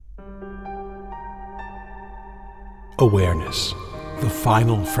Awareness, the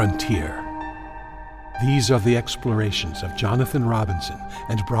final frontier. These are the explorations of Jonathan Robinson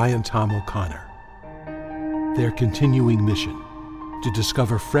and Brian Tom O'Connor. Their continuing mission, to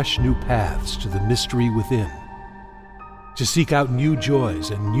discover fresh new paths to the mystery within, to seek out new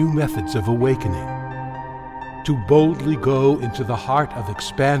joys and new methods of awakening, to boldly go into the heart of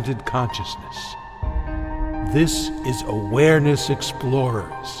expanded consciousness. This is Awareness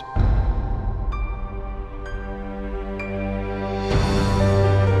Explorers.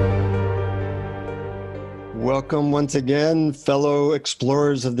 Welcome once again, fellow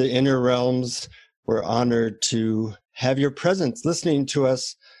explorers of the inner realms. We're honored to have your presence listening to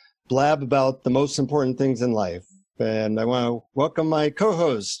us blab about the most important things in life. And I want to welcome my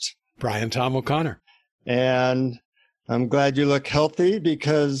co-host, Brian Tom O'Connor. And I'm glad you look healthy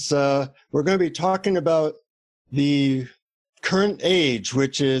because we're going to be talking about the current age,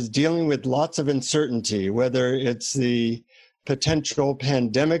 which is dealing with lots of uncertainty, whether it's the potential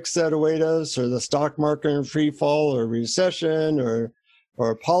pandemics that await us, or the stock market in free fall, or recession, or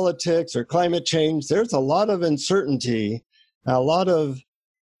politics, or climate change. There's a lot of uncertainty, a lot of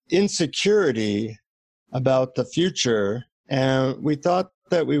insecurity about the future. And we thought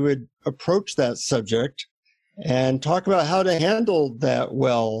that we would approach that subject and talk about how to handle that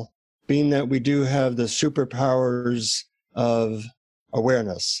well, being that we do have the superpowers of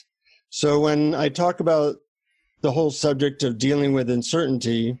awareness. So when I talk about the whole subject of dealing with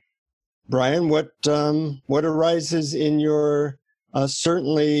uncertainty, Brian, what arises in your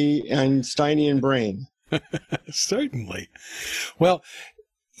certainly Einsteinian brain? Certainly. Well,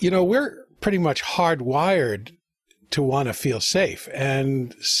 we're pretty much hardwired to want to feel safe,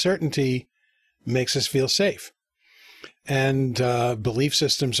 and certainty makes us feel safe. And belief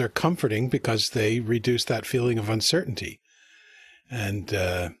systems are comforting because they reduce that feeling of uncertainty. And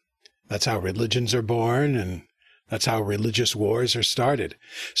that's how religions are born, and that's how religious wars are started.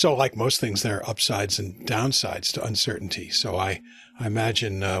 So like most things, there are upsides and downsides to uncertainty. So I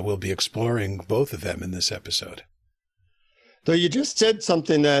imagine we'll be exploring both of them in this episode. Though you just said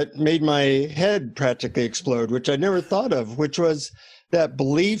something that made my head practically explode, which I never thought of, which was that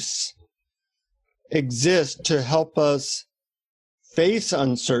beliefs exist to help us face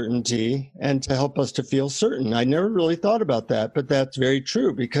uncertainty and to help us to feel certain. I never really thought about that, but that's very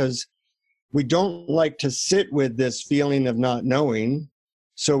true, because we don't like to sit with this feeling of not knowing.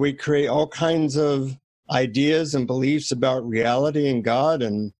 So we create all kinds of ideas and beliefs about reality and God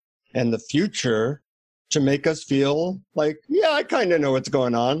and the future to make us feel like, yeah, I kind of know what's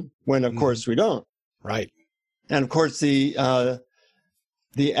going on, when of course we don't. Right. And of course, the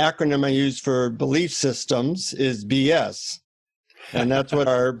acronym I use for belief systems is BS. And that's what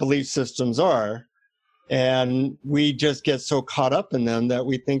our belief systems are. And we just get so caught up in them that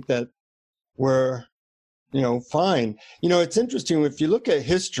we think that we're, fine. It's interesting. If you look at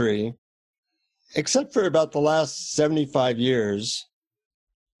history, except for about the last 75 years,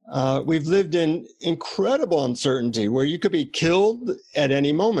 we've lived in incredible uncertainty where you could be killed at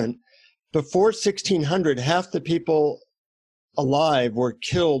any moment. Before 1600, half the people alive were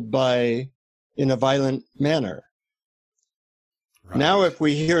killed in a violent manner. Right. Now, if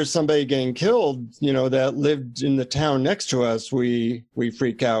we hear somebody getting killed, that lived in the town next to us, we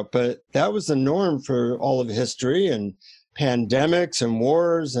freak out. But that was the norm for all of history, and pandemics and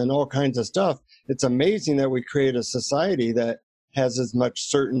wars and all kinds of stuff. It's amazing that we create a society that has as much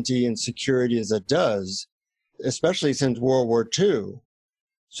certainty and security as it does, especially since World War II.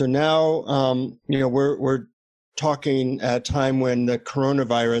 So now, we're talking at a time when the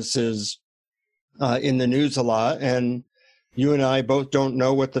coronavirus is in the news a lot, and you and I both don't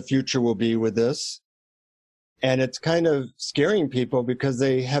know what the future will be with this. And it's kind of scaring people because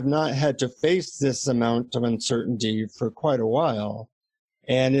they have not had to face this amount of uncertainty for quite a while.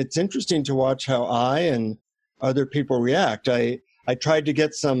 And it's interesting to watch how I and other people react. I tried to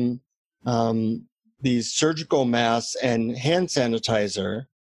get some these surgical masks and hand sanitizer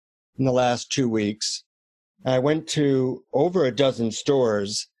in the last 2 weeks. I went to over a dozen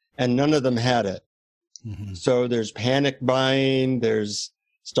stores and none of them had it. Mm-hmm. So there's panic buying, there's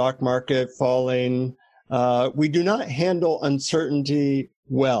stock market falling. We do not handle uncertainty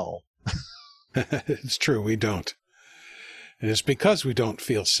well. It's true, we don't. And it's because we don't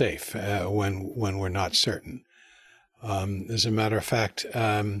feel safe when we're not certain. As a matter of fact,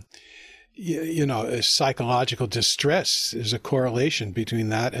 psychological distress is a correlation between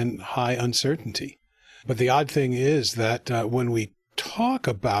that and high uncertainty. But the odd thing is that when we talk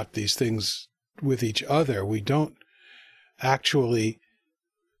about these things with each other, we don't actually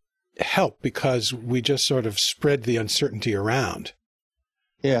help because we just sort of spread the uncertainty around.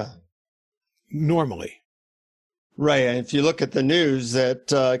 Yeah. Normally. Right. And if you look at the news,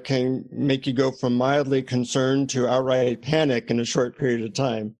 that can make you go from mildly concerned to outright panic in a short period of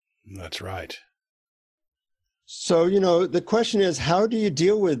time. That's right. So, the question is, how do you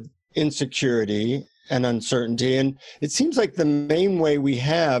deal with insecurity and uncertainty? And it seems like the main way we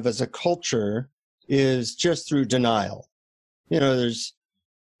have as a culture is just through denial. There's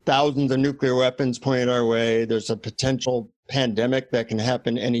thousands of nuclear weapons pointed our way. There's a potential pandemic that can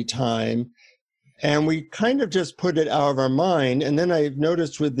happen anytime. And we kind of just put it out of our mind. And then I've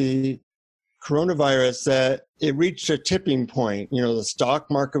noticed with the coronavirus that it reached a tipping point. The stock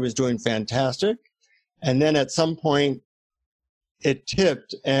market was doing fantastic. And then at some point it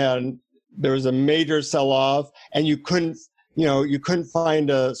tipped and there was a major sell-off, and you couldn't find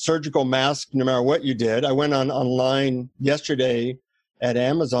a surgical mask no matter what you did. I went online yesterday at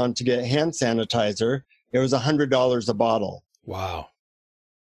Amazon to get hand sanitizer. It was $100 a bottle. Wow.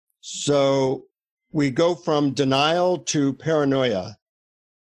 So we go from denial to paranoia,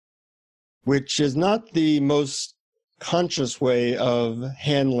 which is not the most conscious way of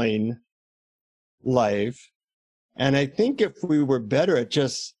handling life. And I think if we were better at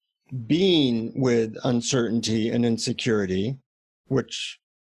just being with uncertainty and insecurity, which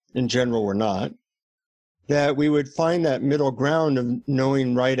in general we're not, that we would find that middle ground of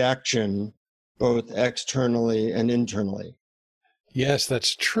knowing right action, both externally and internally. Yes,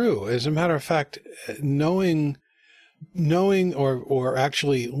 that's true. As a matter of fact, knowing or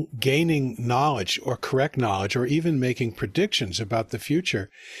actually gaining knowledge or correct knowledge or even making predictions about the future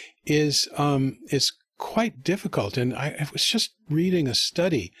is quite difficult. And I was just reading a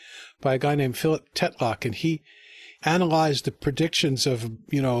study by a guy named Philip Tetlock, and he analyzed the predictions of,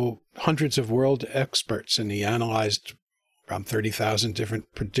 hundreds of world experts, and he analyzed around 30,000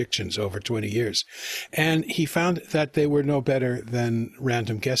 different predictions over 20 years. And he found that they were no better than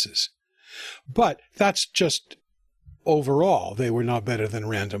random guesses. But that's just overall, they were not better than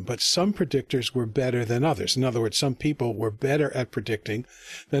random, but some predictors were better than others. In other words, some people were better at predicting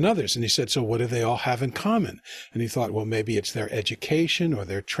than others. And he said, so what do they all have in common? And he thought, well, maybe it's their education or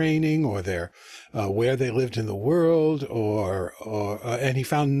their training or their where they lived in the world, and he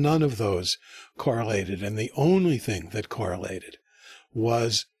found none of those correlated. And the only thing that correlated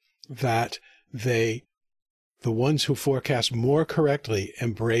was that the ones who forecast more correctly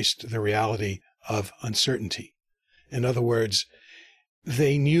embraced the reality of uncertainty. In other words,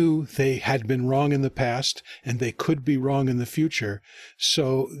 they knew they had been wrong in the past and they could be wrong in the future,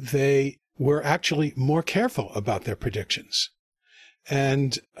 so they were actually more careful about their predictions.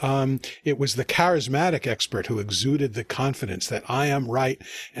 And it was the charismatic expert who exuded the confidence that I am right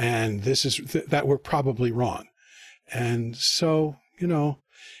and that we're probably wrong. And so,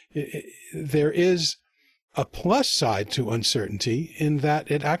 there is a plus side to uncertainty in that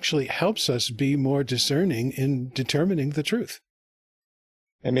it actually helps us be more discerning in determining the truth.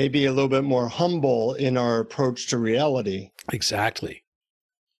 And maybe a little bit more humble in our approach to reality. Exactly.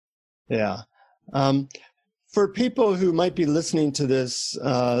 Yeah. For people who might be listening to this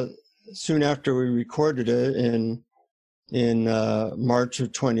soon after we recorded it in March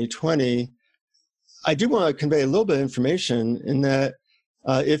of 2020, I do want to convey a little bit of information in that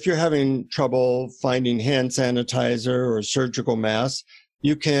if you're having trouble finding hand sanitizer or surgical masks,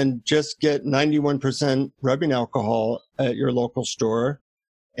 you can just get 91% rubbing alcohol at your local store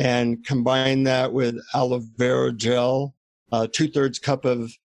and combine that with aloe vera gel, 2/3 cup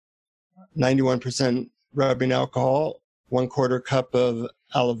of 91% rubbing alcohol, 1/4 cup of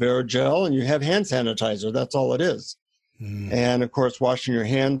aloe vera gel, and you have hand sanitizer. That's all it is. And of course, washing your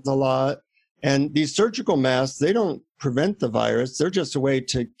hands a lot. And these surgical masks, they don't prevent the virus. They're just a way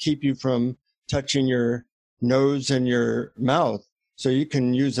to keep you from touching your nose and your mouth. So you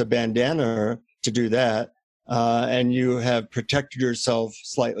can use a bandana to do that. And you have protected yourself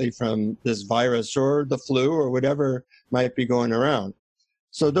slightly from this virus or the flu or whatever might be going around.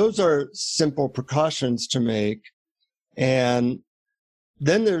 So those are simple precautions to make. And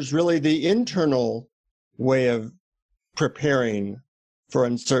then there's really the internal way of preparing for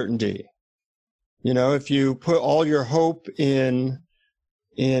uncertainty. If you put all your hope in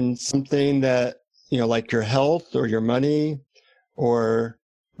something that, like your health or your money or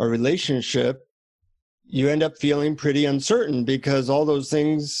a relationship, you end up feeling pretty uncertain because all those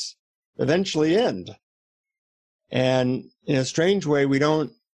things eventually end. And in a strange way, we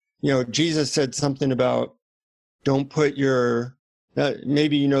don't, Jesus said something about don't put your,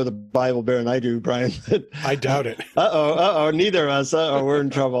 maybe you know the Bible better than I do, Brian. I doubt it. Neither of us. We're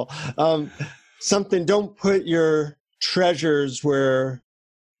in trouble. Don't put your treasures where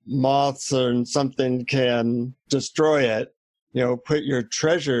moths or something can destroy it. Put your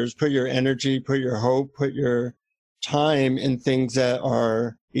treasures, put your energy, put your hope, put your time in things that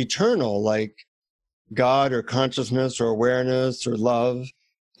are eternal, like God or consciousness or awareness or love.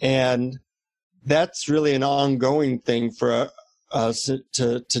 And that's really an ongoing thing for us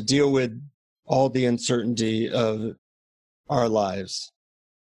to deal with all the uncertainty of our lives.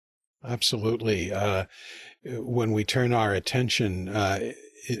 Absolutely. When we turn our attention,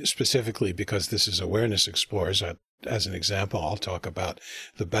 specifically because this is Awareness Explorers, as an example, I'll talk about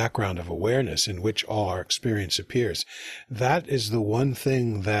the background of awareness in which all our experience appears. That is the one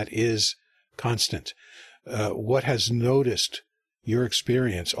thing that is constant. What has noticed your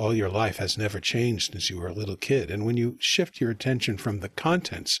experience all your life has never changed since you were a little kid. And when you shift your attention from the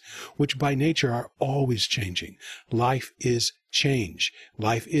contents, which by nature are always changing, life is change.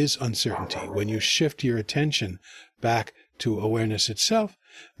 Life is uncertainty. When you shift your attention back to awareness itself,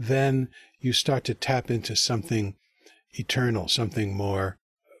 then you start to tap into something eternal, something more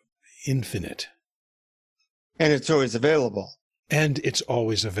infinite. And it's always available. And it's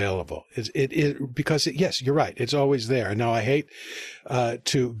always available. Because yes, you're right. It's always there. Now, I hate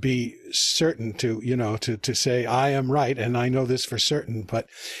to be certain to say I am right and I know this for certain, but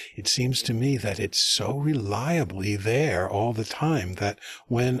it seems to me that it's so reliably there all the time that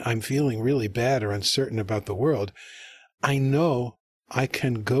when I'm feeling really bad or uncertain about the world, I know I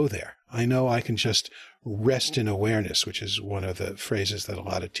can go there. I know I can just rest in awareness, which is one of the phrases that a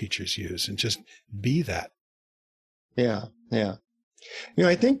lot of teachers use, and just be that. Yeah, yeah.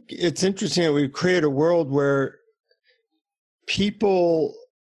 I think it's interesting that we've created a world where people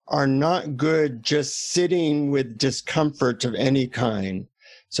are not good just sitting with discomfort of any kind.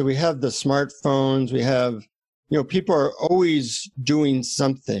 So we have the smartphones, we have, people are always doing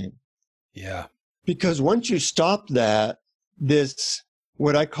something. Yeah. Because once you stop that, this,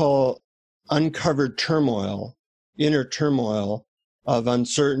 what I call uncovered turmoil, inner turmoil of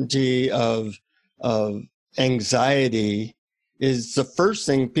uncertainty, of anxiety, is the first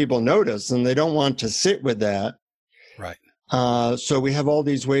thing people notice, and they don't want to sit with that. Right. So we have all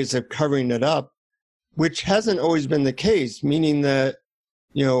these ways of covering it up, which hasn't always been the case, meaning that,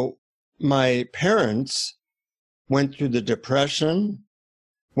 my parents went through the Depression,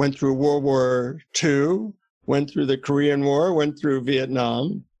 went through World War II, went through the Korean War, went through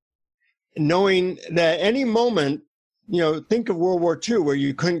Vietnam, knowing that any moment, think of World War II, where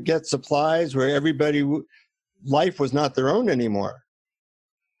you couldn't get supplies, where life was not their own anymore,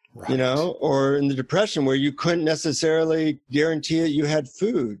 right. Or in the Depression, where you couldn't necessarily guarantee that you had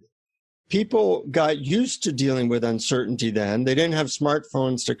food. People got used to dealing with uncertainty then. They didn't have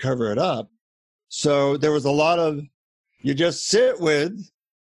smartphones to cover it up. So there was a lot of, you just sit with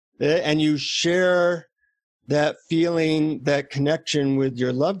it and you share that feeling, that connection with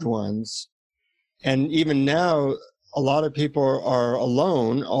your loved ones. And even now, a lot of people are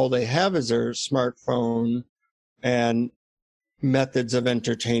alone. All they have is their smartphone and methods of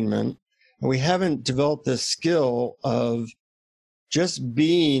entertainment. And we haven't developed the skill of just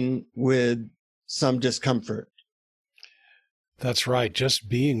being with some discomfort. That's right. Just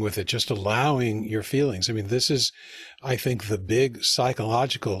being with it, just allowing your feelings. I mean, this is, I think, the big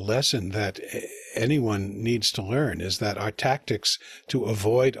psychological lesson that anyone needs to learn, is that our tactics to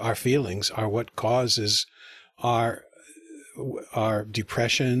avoid our feelings are what causes our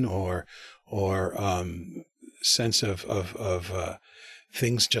depression or sense of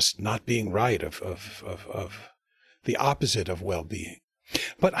things just not being right, of the opposite of well-being.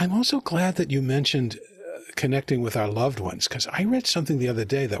 But I'm also glad that you mentioned connecting with our loved ones, because I read something the other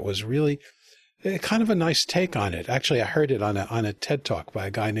day that was really kind of a nice take on it. Actually, I heard it on a TED Talk by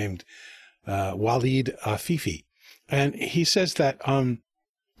a guy named Walid Afifi. And he says that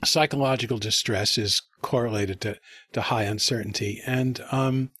psychological distress is correlated to high uncertainty, and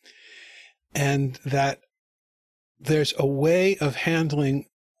that there's a way of handling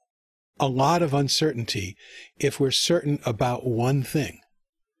a lot of uncertainty if we're certain about one thing.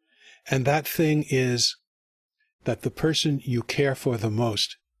 And that thing is that the person you care for the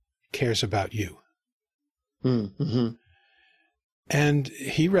most cares about you. Mm-hmm. And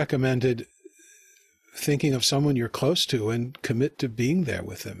he recommended thinking of someone you're close to and commit to being there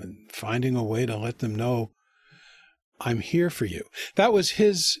with them and finding a way to let them know, I'm here for you. That was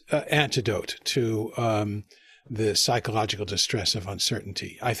his antidote to the psychological distress of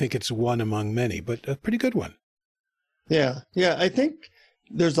uncertainty. I think it's one among many, but a pretty good one. Yeah. I think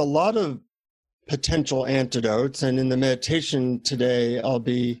there's a lot of potential antidotes, and in the meditation today, I'll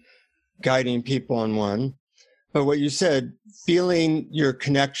be guiding people on one. But what you said, feeling your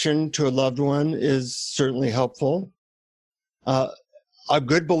connection to a loved one is certainly helpful. A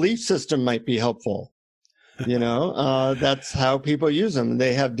good belief system might be helpful. That's how people use them.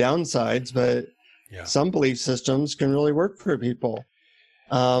 They have downsides, but Yeah. Some belief systems can really work for people.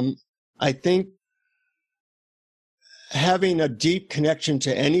 I think having a deep connection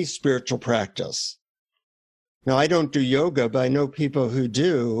to any spiritual practice. Now, I don't do yoga, but I know people who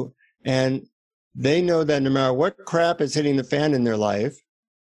do, and they know that no matter what crap is hitting the fan in their life,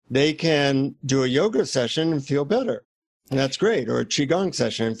 they can do a yoga session and feel better. And that's great. Or a Qigong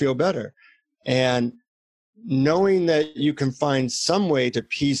session and feel better. And knowing that you can find some way to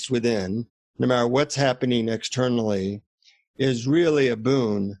peace within, no matter what's happening externally, is really a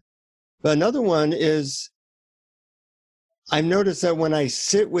boon. But another one is, I've noticed that when I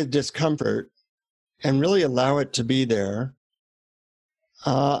sit with discomfort and really allow it to be there,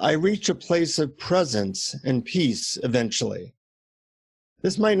 I reach a place of presence and peace eventually.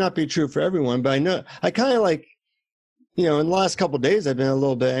 This might not be true for everyone, but I know I kind of like, in the last couple of days, I've been a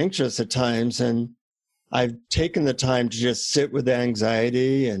little bit anxious at times, and I've taken the time to just sit with the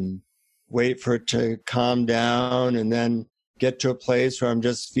anxiety and wait for it to calm down, and then get to a place where I'm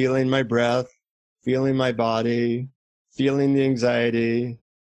just feeling my breath, feeling my body, feeling the anxiety,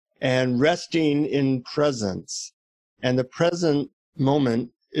 and resting in presence. And the present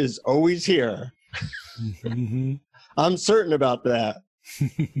moment is always here. Mm-hmm. I'm certain about that.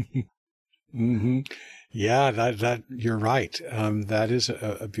 Mm-hmm. Yeah, that you're right. That is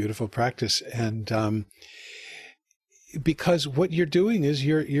a beautiful practice. And because what you're doing is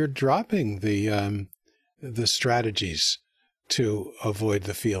you're dropping the strategies to avoid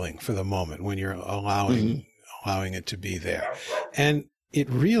the feeling for the moment when you're allowing it to be there. And it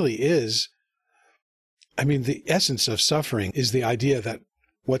really is, I mean, the essence of suffering is the idea that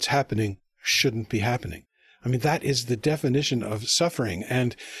what's happening shouldn't be happening. I mean, that is the definition of suffering.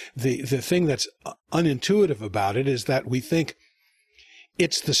 And the thing that's unintuitive about it is that we think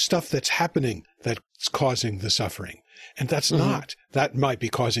it's the stuff that's happening that's causing the suffering. And that's not. That might be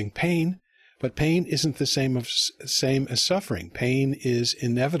causing pain, but pain isn't the same as suffering. Pain is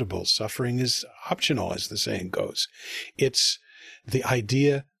inevitable. Suffering is optional, as the saying goes. It's the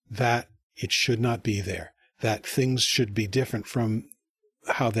idea that it should not be there, that things should be different from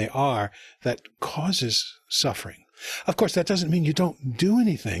how they are, that causes suffering. Of course, that doesn't mean you don't do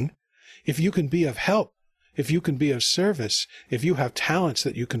anything. If you can be of help, if you can be of service, if you have talents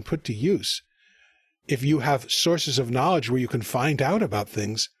that you can put to use, if you have sources of knowledge where you can find out about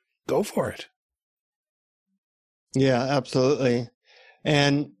things, go for it. Yeah, absolutely.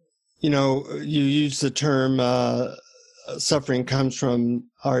 And, you use the term suffering comes from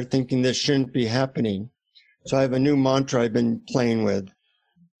our thinking this shouldn't be happening. So I have a new mantra I've been playing with.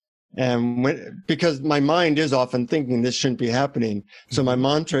 And because my mind is often thinking this shouldn't be happening. So my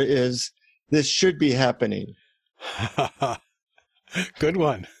mantra is, this should be happening. Good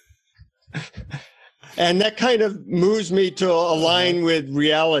one. And that kind of moves me to align with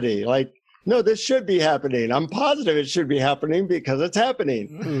reality. Like, no, this should be happening. I'm positive it should be happening because it's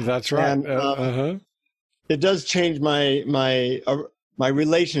happening. That's right. And, it does change my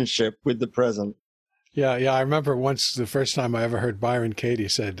relationship with the present. Yeah. I remember once the first time I ever heard Byron Katie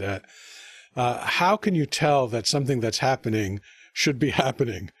said, how can you tell that something that's happening should be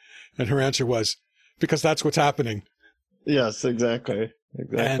happening? And her answer was, because that's what's happening. Yes, exactly.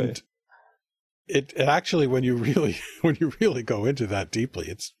 And it actually, when you really go into that deeply,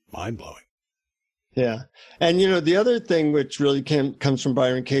 it's mind blowing. Yeah. And, the other thing which really comes from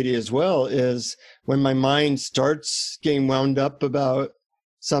Byron Katie as well is when my mind starts getting wound up about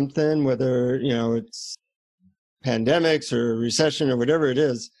something, whether, it's pandemics or recession or whatever it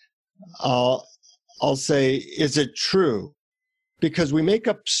is, I'll say, is it true? Because we make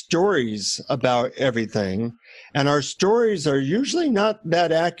up stories about everything, and our stories are usually not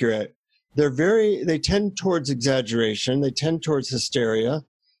that accurate. They tend towards exaggeration. They tend towards hysteria.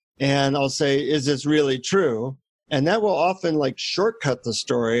 And I'll say, is this really true? And that will often shortcut the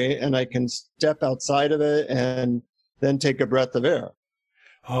story, and I can step outside of it and then take a breath of air.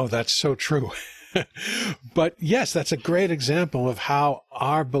 Oh, that's so true. But yes, that's a great example of how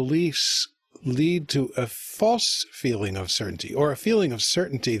our beliefs lead to a false feeling of certainty, or a feeling of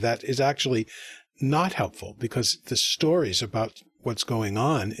certainty that is actually not helpful, because the stories about what's going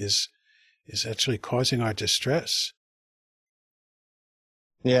on is actually causing our distress.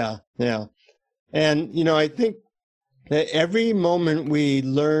 Yeah. And, I think that every moment we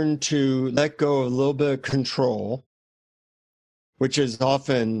learn to let go of a little bit of control, which is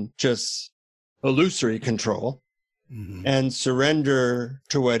often just illusory control, and surrender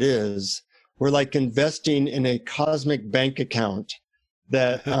to what is, we're like investing in a cosmic bank account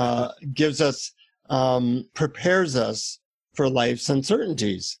that gives us, prepares us for life's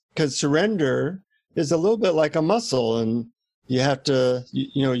uncertainties. Because surrender is a little bit like a muscle, and you have to,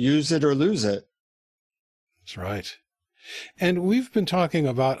 use it or lose it. That's right. And we've been talking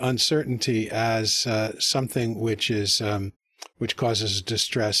about uncertainty as something which is which causes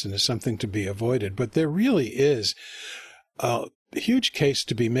distress and is something to be avoided. But there really is a huge case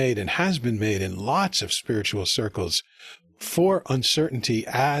to be made, and has been made in lots of spiritual circles, for uncertainty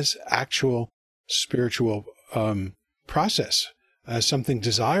as actual spiritual process, as something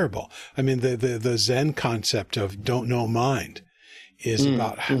desirable. I mean, the Zen concept of don't know mind is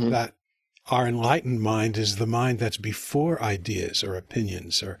about that our enlightened mind is the mind that's before ideas or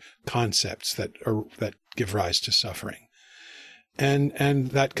opinions or concepts that give rise to suffering.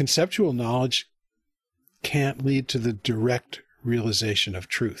 And that conceptual knowledge can't lead to the direct realization of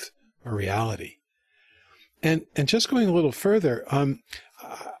truth or reality. And just going a little further,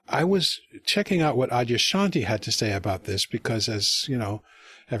 I was checking out what Adyashanti had to say about this, because, as you know,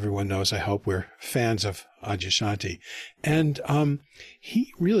 everyone knows, I hope, we're fans of Adyashanti. And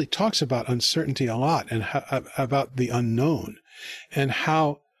he really talks about uncertainty a lot, and about the unknown, and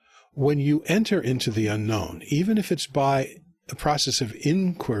how when you enter into the unknown, even if it's by a process of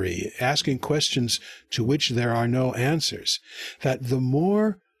inquiry, asking questions to which there are no answers, that the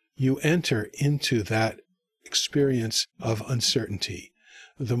more you enter into that experience of uncertainty,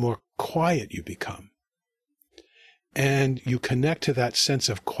 the more quiet you become. And you connect to that sense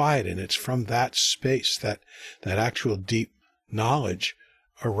of quiet, and it's from that space that actual deep knowledge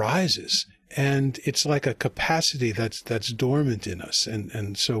arises. And it's like a capacity that's dormant in us.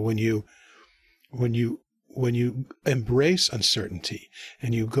 And so when you embrace uncertainty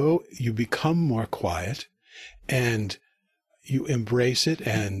and you become more quiet, and you embrace it,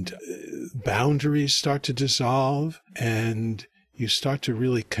 and boundaries start to dissolve, and you start to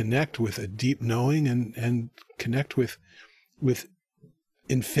really connect with a deep knowing, and connect with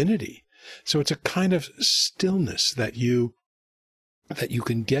infinity. So it's a kind of stillness that you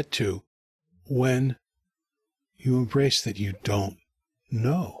can get to when you embrace that you don't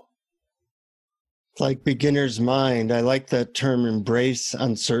know. It's like beginner's mind. I like that term, embrace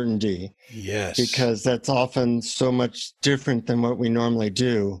uncertainty. Yes. Because that's often so much different than what we normally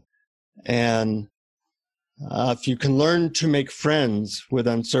do. And if you can learn to make friends with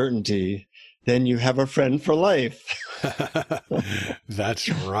uncertainty, then you have a friend for life. That's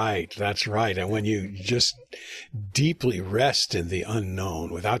right. That's right. And when you just deeply rest in the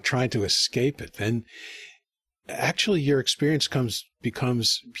unknown without trying to escape it, then actually your experience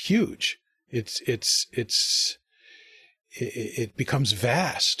becomes huge. It becomes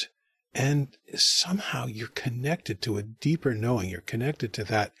vast, and somehow you're connected to a deeper knowing. You're connected to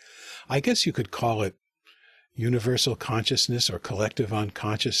that, I guess you could call it universal consciousness or collective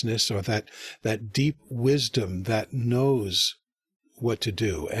unconsciousness, or that deep wisdom that knows what to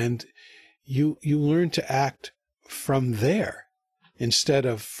do. And you learn to act from there instead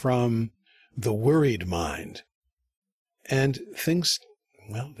of from the worried mind. And things,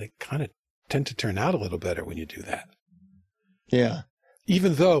 well, they kind of tend to turn out a little better when you do that. Yeah.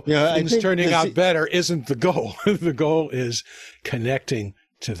 Even though things turning out better isn't the goal. The goal is connecting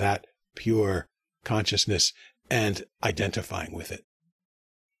to that pure consciousness and identifying with it.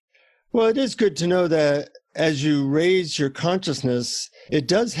 Well, it is good to know that as you raise your consciousness, it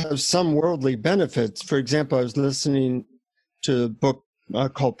does have some worldly benefits. For example, I was listening to a book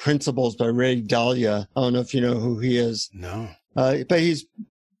called Principles by Ray Dalio. I don't know if you know who he is. No. But he's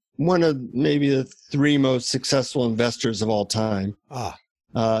one of maybe the three most successful investors of all time.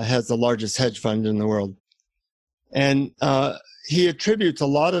 Has the largest hedge fund in the world. And he attributes a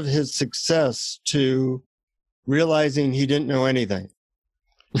lot of his success to realizing he didn't know anything.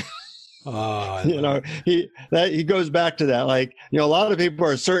 He goes back to that. Like, a lot of people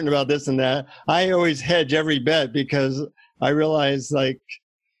are certain about this and that. I always hedge every bet because I realize,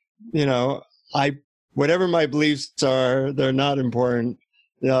 whatever my beliefs are, they're not important.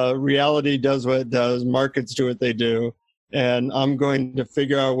 Reality does what it does. Markets do what they do. And I'm going to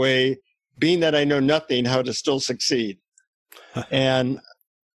figure out a way, being that I know nothing, how to still succeed. And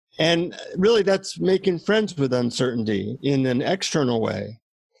really that's making friends with uncertainty in an external way.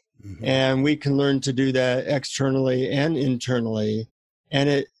 Mm-hmm. And we can learn to do that externally and internally. And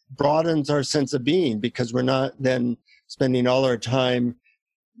it broadens our sense of being, because we're not then spending all our time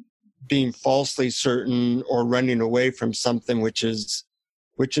being falsely certain or running away from something which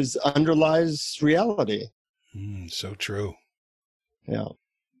underlies reality. So true. Yeah.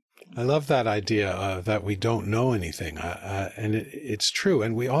 I love that idea that we don't know anything. And it's true.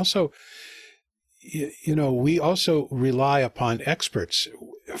 And we also, we also rely upon experts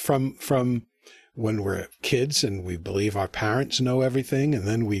from when we're kids and we believe our parents know everything, and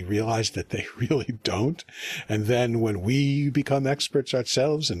then we realize that they really don't. And then when we become experts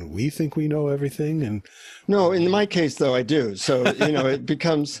ourselves and we think we know everything. And no, in my case, though, I do. So, it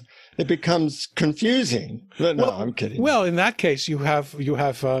becomes confusing. But no, I'm kidding. Well, in that case, you have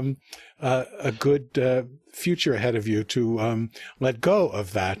a good future ahead of you to let go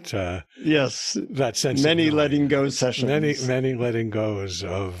of that. Yes, that sense. Many of letting go sessions. Many letting goes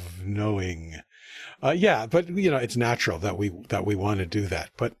of knowing. Yeah, but it's natural that we want to do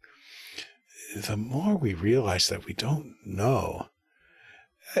that. But the more we realize that we don't know,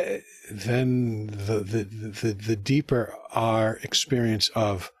 then the deeper our experience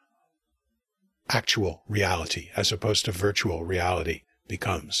of actual reality as opposed to virtual reality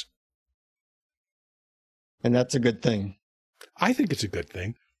becomes. And that's a good thing. I think it's a good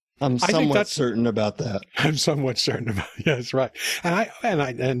thing. I'm somewhat certain about that. I'm somewhat certain about it. Yes, right.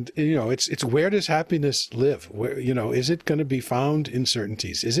 And it's where does happiness live? Where, is it going to be found in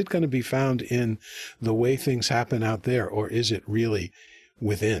certainties? Is it going to be found in the way things happen out there, or is it really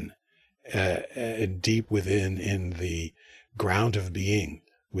within, deep within, in the ground of being,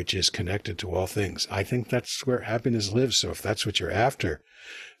 which is connected to all things? I think that's where happiness lives. So if that's what you're after,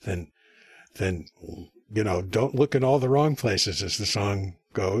 then don't look in all the wrong places, as the song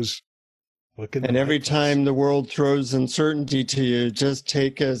goes. And every time the world throws uncertainty to you, just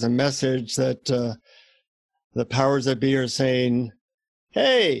take as a message that the powers that be are saying,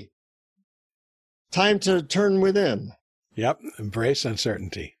 hey, time to turn within. Yep. Embrace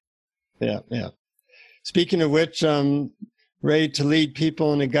uncertainty. Yeah. Speaking of which, ready to lead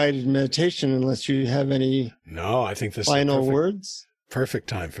people in a guided meditation, unless you have any I think this final words. Perfect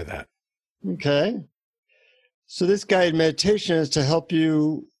time for that. Okay. So this guided meditation is to help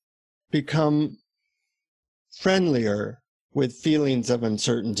you become friendlier with feelings of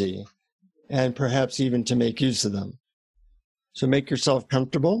uncertainty, and perhaps even to make use of them. So make yourself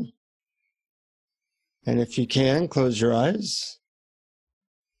comfortable. And if you can, close your eyes.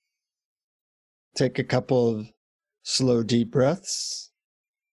 Take a couple of slow, deep breaths.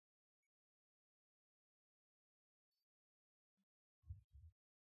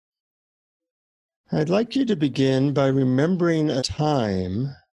 I'd like you to begin by remembering a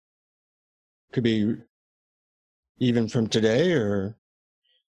time, could be even from today or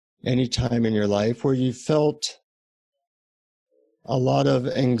any time in your life, where you felt a lot of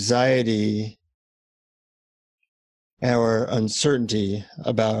anxiety or uncertainty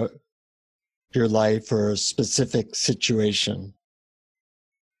about your life or a specific situation.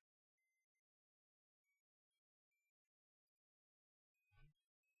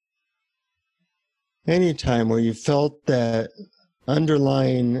 Any time where you felt that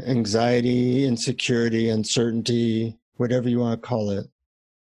underlying anxiety, insecurity, uncertainty, whatever you want to call it.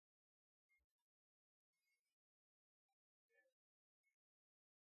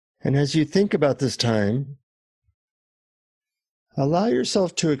 And as you think about this time, allow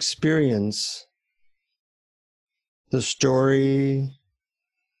yourself to experience the story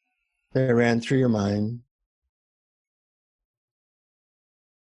that ran through your mind,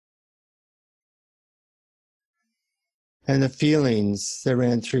 and the feelings that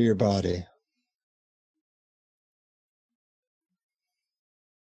ran through your body.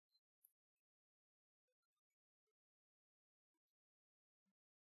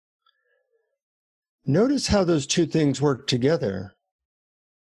 Notice how those two things work together.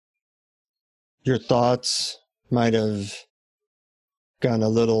 Your thoughts might have gotten a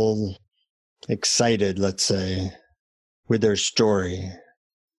little excited, let's say, with their story,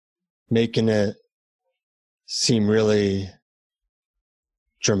 making it seem really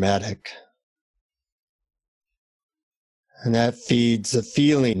dramatic. And that feeds the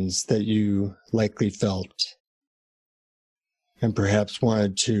feelings that you likely felt and perhaps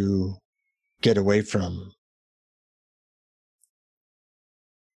wanted to get away from.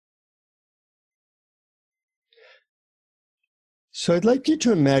 So I'd like you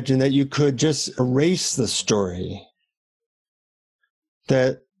to imagine that you could just erase the story.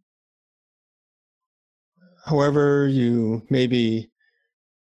 That however you maybe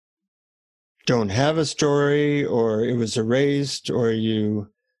don't have a story, or it was erased, or you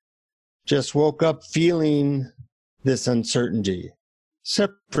just woke up feeling this uncertainty,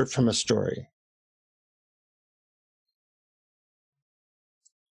 separate from a story.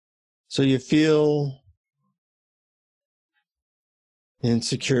 So you feel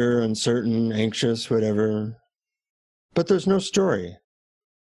insecure, uncertain, anxious, whatever, but there's no story.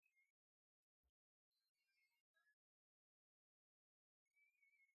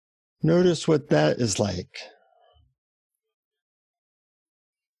 Notice what that is like.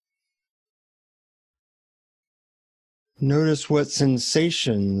 Notice what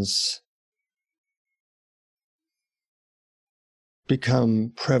sensations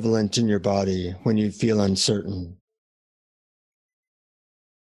become prevalent in your body when you feel uncertain.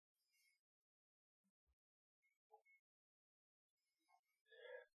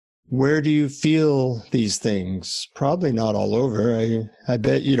 Where do you feel these things? Probably not all over. I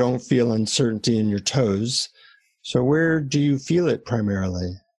bet you don't feel uncertainty in your toes. So where do you feel it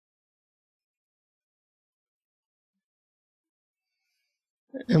primarily?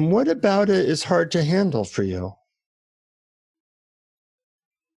 And what about it is hard to handle for you?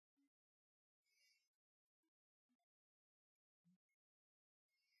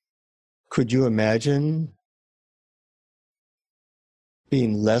 Could you imagine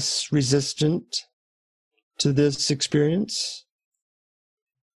being less resistant to this experience?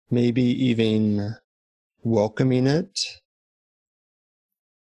 Maybe even welcoming it?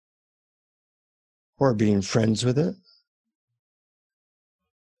 Or being friends with it?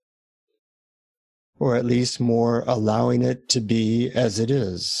 Or at least more allowing it to be as it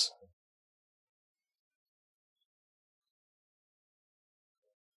is?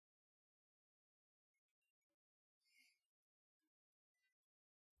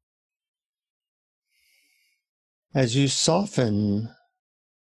 As you soften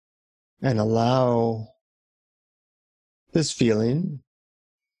and allow this feeling,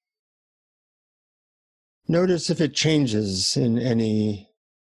 notice if it changes in any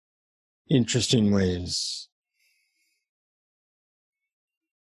interesting ways.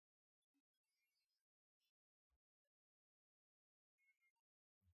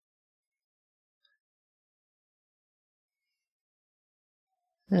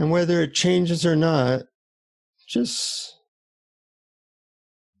 And whether it changes or not, just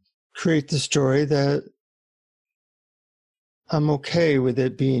create the story that I'm okay with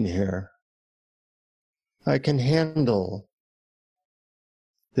it being here. I can handle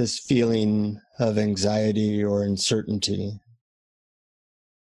this feeling of anxiety or uncertainty.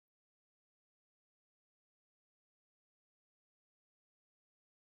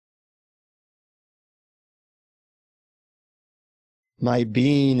 My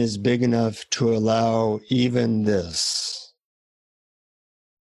being is big enough to allow even this.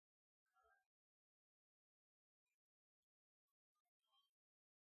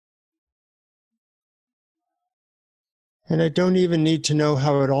 And I don't even need to know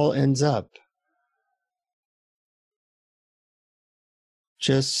how it all ends up.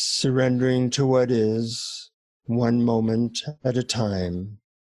 Just surrendering to what is, one moment at a time.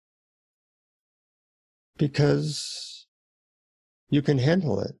 Because you can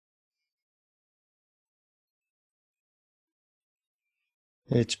handle it.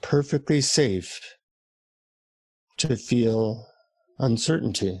 It's perfectly safe to feel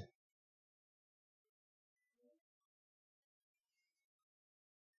uncertainty.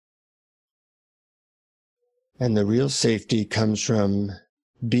 And the real safety comes from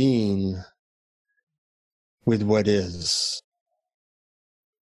being with what is.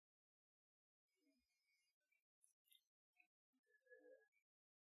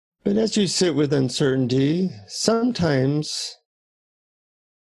 But as you sit with uncertainty, sometimes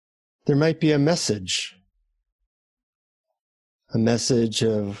there might be a message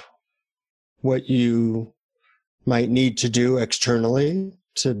of what you might need to do externally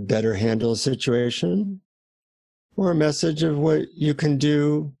to better handle a situation, or a message of what you can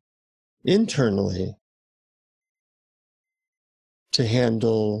do internally to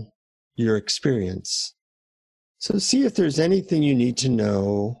handle your experience. So see if there's anything you need to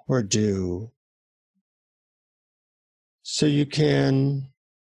know or do so you can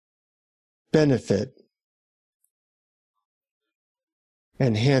benefit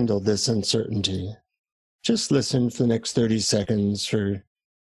and handle this uncertainty. Just listen for the next 30 seconds for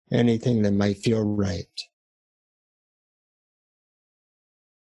anything that might feel right.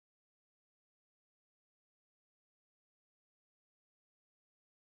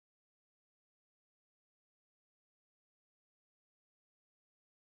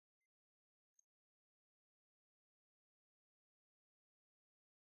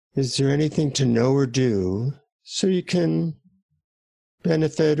 Is there anything to know or do so you can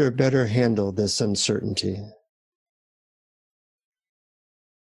benefit or better handle this uncertainty?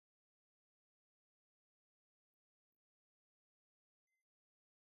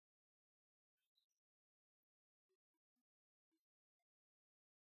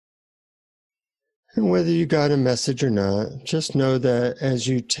 And whether you got a message or not, just know that as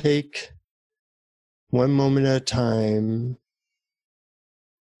you take one moment at a time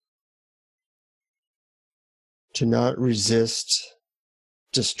to not resist,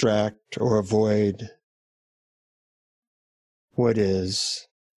 distract, or avoid what is,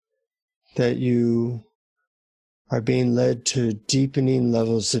 that you are being led to deepening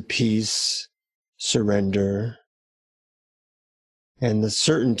levels of peace, surrender, and the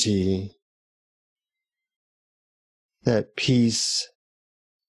certainty that peace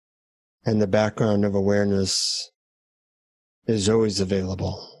and the background of awareness is always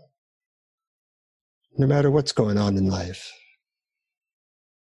available, no matter what's going on in life.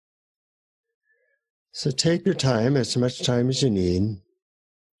 So take your time, as much time as you need,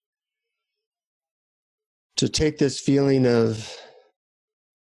 to take this feeling of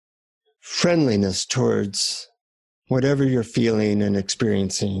friendliness towards whatever you're feeling and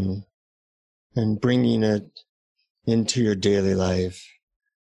experiencing, and bringing it into your daily life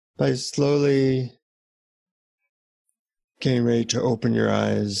by slowly getting ready to open your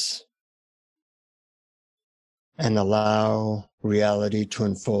eyes and allow reality to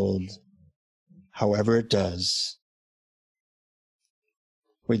unfold however it does,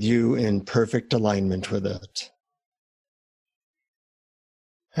 with you in perfect alignment with it.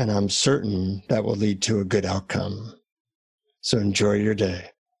 And I'm certain that will lead to a good outcome. So enjoy your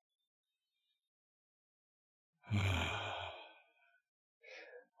day.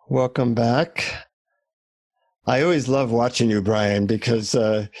 Welcome back. I always love watching you, Brian, because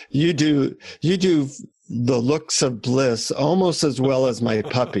you do the looks of bliss almost as well as my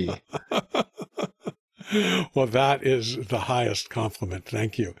puppy. Well, that is the highest compliment.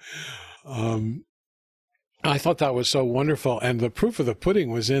 Thank you. I thought that was so wonderful. And the proof of the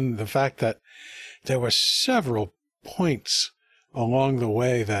pudding was in the fact that there were several points along the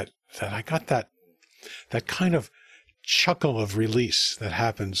way that I got that kind of chuckle of release that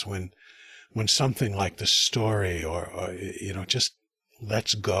happens when something like the story or just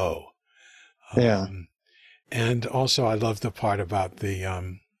lets go. Yeah. And also I love the part about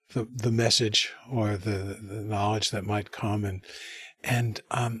the message or the knowledge that might come, and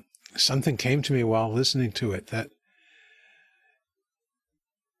something came to me while listening to it, that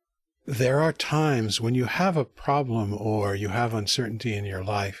there are times when you have a problem or you have uncertainty in your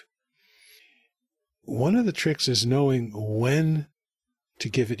life. One of the tricks is knowing when to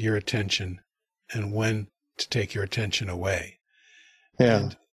give it your attention and when to take your attention away. Yeah.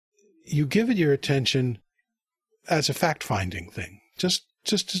 And you give it your attention as a fact-finding thing, just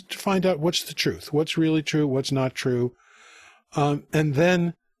to find out what's the truth, what's really true, what's not true. And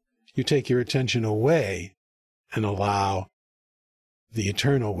then you take your attention away and allow the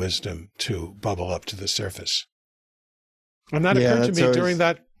eternal wisdom to bubble up to the surface. And that occurred to me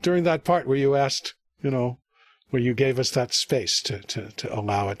during that part where you asked, where you gave us that space to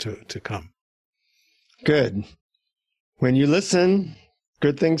allow it to come. Good. When you listen,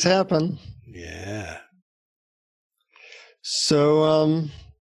 good things happen. Yeah. So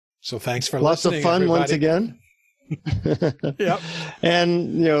thanks for lots listening. Lots of fun, everybody. once again. Yep.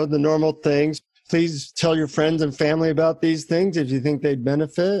 And, the normal things. Please tell your friends and family about these things if you think they'd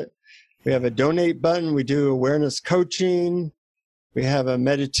benefit. We have a donate button. We do awareness coaching. We have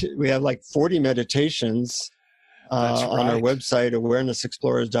we have like 40 meditations on our website,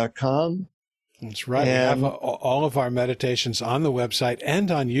 awarenessexplorers.com. That's right. And we have all of our meditations on the website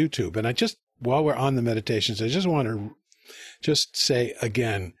and on YouTube. And while we're on the meditations, I just want to say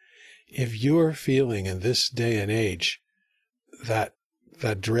again, if you're feeling in this day and age that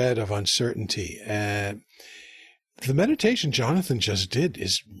dread of uncertainty, and the meditation Jonathan just did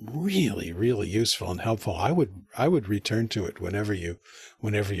is really, really useful and helpful. I would return to it whenever you're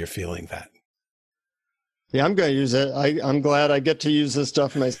feeling that. Yeah, I'm going to use it. I'm glad I get to use this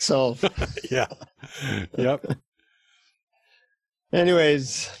stuff myself. Yeah. Yep.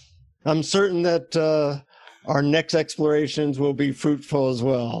 Anyways, I'm certain that our next explorations will be fruitful as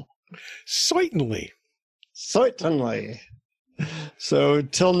well. Certainly. So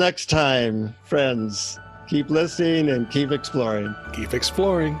till next time, friends, keep listening and keep exploring. Keep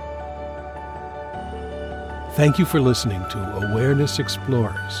exploring. Thank you for listening to Awareness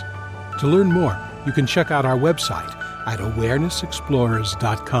Explorers. To learn more, you can check out our website at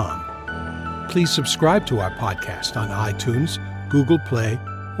awarenessexplorers.com. Please subscribe to our podcast on iTunes, Google Play,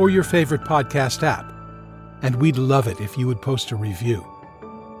 or your favorite podcast app. And we'd love it if you would post a review.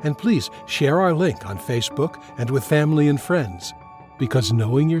 And please share our link on Facebook and with family and friends, because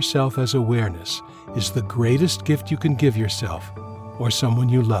knowing yourself as awareness is the greatest gift you can give yourself or someone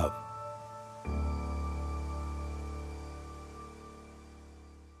you love.